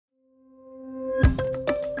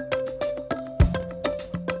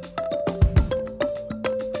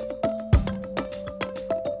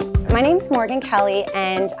My name's Morgan Kelly,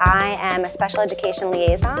 and I am a special education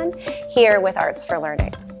liaison here with Arts for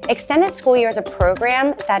Learning. Extended School Year is a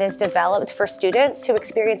program that is developed for students who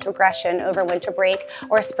experience regression over winter break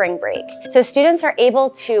or spring break. So students are able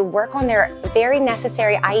to work on their very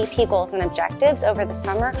necessary IEP goals and objectives over the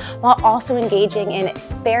summer while also engaging in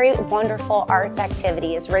very wonderful arts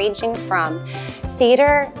activities ranging from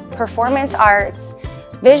theater, performance arts,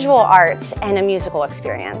 visual arts, and a musical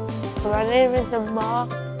experience. My name is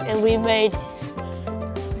Emma, and we made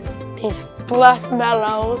these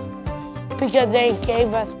marshmallows because they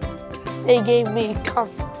gave me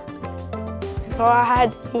comfort. So I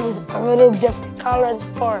had to use a little different colors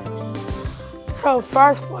for it. So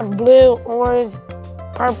first was blue, orange,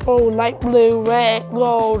 purple, light blue, red,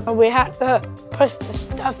 gold. And we had to push the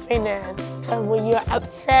stuffing in. So when you're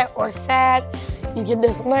upset or sad, you can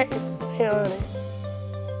just lay on it.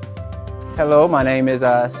 Hello, my name is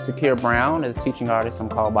Sakir Brown. As a teaching artist, I'm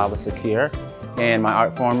called Baba Sakir, and my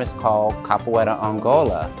art form is called Capoeira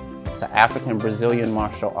Angola. It's an African-Brazilian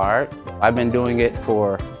martial art. I've been doing it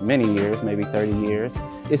for many years, maybe 30 years.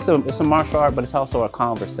 It's a martial art, but it's also a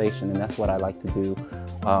conversation, and that's what I like to do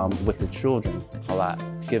with the children a lot.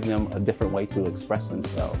 Give them a different way to express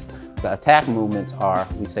themselves. The attack movements are,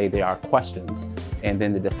 we say they are questions, and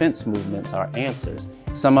then the defense movements are answers.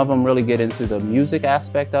 Some of them really get into the music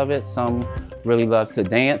aspect of it. Some really love to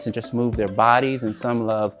dance and just move their bodies, and some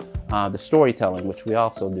love the storytelling, which we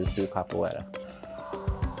also do through capoeira.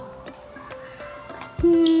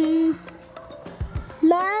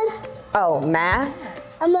 Math. Oh, math?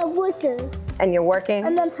 I'm a worker. And you're working?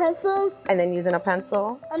 I'm a pencil. And then using a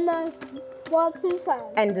pencil? I'm a watching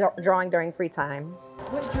time. And drawing during free time.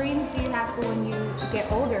 What dreams do you have for when you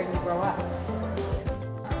get older and you grow up?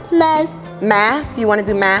 Math. Math? You want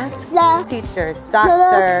to do math? Yeah. Teachers,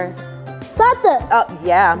 doctors. Doctor. Oh,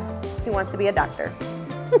 yeah. He wants to be a doctor.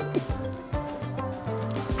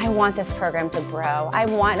 I want this program to grow. I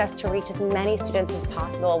want us to reach as many students as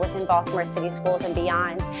possible within Baltimore City Schools and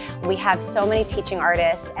beyond. We have so many teaching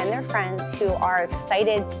artists and their friends who are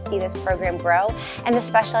excited to see this program grow, and the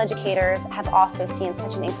special educators have also seen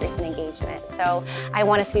such an increase in engagement. So I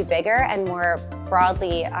want it to be bigger and more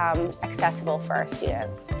broadly accessible for our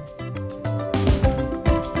students.